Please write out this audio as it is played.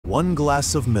One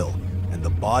glass of milk, and the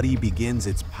body begins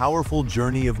its powerful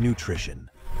journey of nutrition.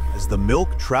 As the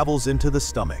milk travels into the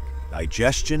stomach,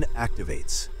 digestion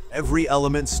activates. Every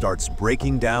element starts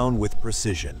breaking down with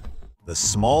precision. The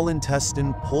small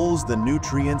intestine pulls the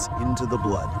nutrients into the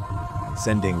blood,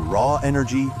 sending raw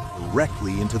energy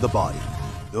directly into the body.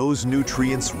 Those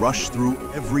nutrients rush through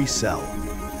every cell.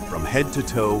 From head to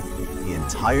toe, the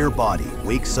entire body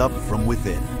wakes up from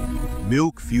within.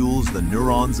 Milk fuels the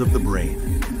neurons of the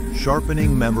brain,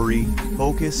 sharpening memory,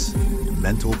 focus, and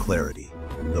mental clarity.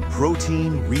 The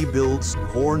protein rebuilds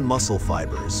torn muscle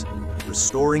fibers,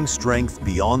 restoring strength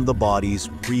beyond the body's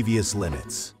previous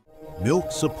limits.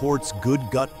 Milk supports good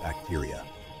gut bacteria,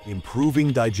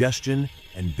 improving digestion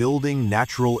and building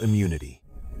natural immunity.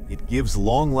 It gives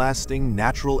long-lasting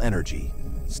natural energy,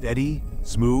 steady,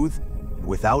 smooth, and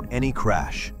without any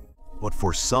crash. But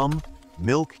for some,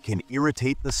 milk can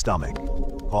irritate the stomach,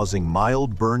 causing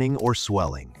mild burning or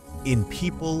swelling. In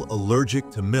people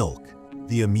allergic to milk,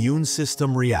 the immune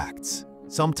system reacts,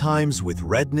 sometimes with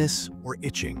redness or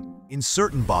itching. In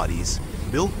certain bodies,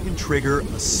 milk can trigger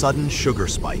a sudden sugar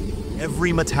spike.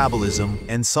 Every metabolism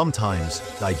and sometimes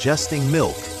digesting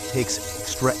milk takes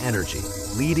extra energy,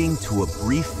 leading to a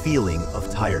brief feeling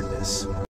of tiredness.